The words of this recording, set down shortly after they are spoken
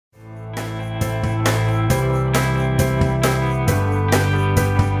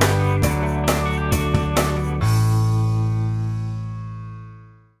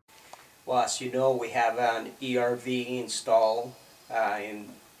as you know, we have an ERV installed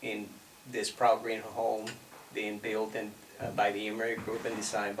in this ProudGreenHome being built by the Zehnder Group and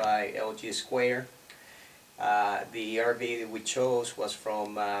designed by LG Square. The ERV that we chose was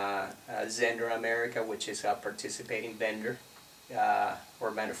from Zehnder America, which is a participating vendor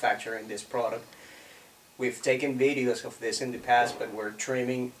or manufacturer in this product. We've taken videos of this in the past, but we're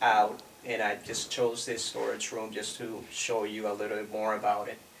trimming out, and I just chose this storage room just to show you a little bit more about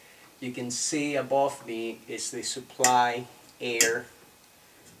it. You can see above me is the supply air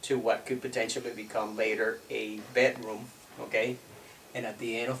to what could potentially become later a bedroom, okay? And at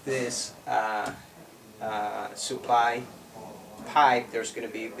the end of this supply pipe, there's going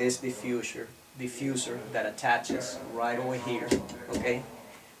to be this diffuser that attaches right over here, okay?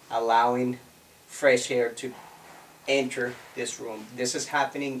 Allowing fresh air to enter this room. This is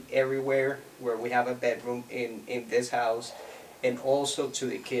happening everywhere where we have a bedroom in this house, and also to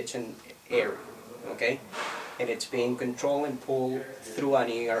the kitchen area, okay? And it's being controlled and pulled through an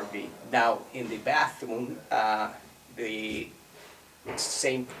ERV. Now in the bathroom, the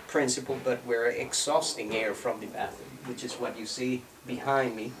same principle, but we're exhausting air from the bathroom, which is what you see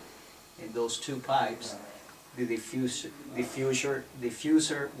behind me in those two pipes. The diffuser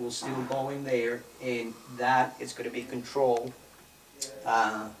will still go in there, and that is going to be controlled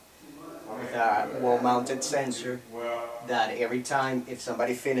with a wall-mounted sensor that every time if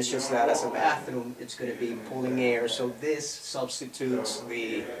somebody finishes that as a bathroom, it's going to be pulling air. So this substitutes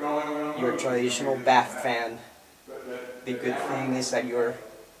your traditional bath fan. The good thing is that you're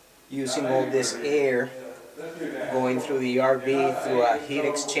using all this air going through the ERV through a heat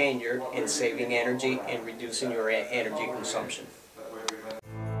exchanger and saving energy and reducing your energy consumption.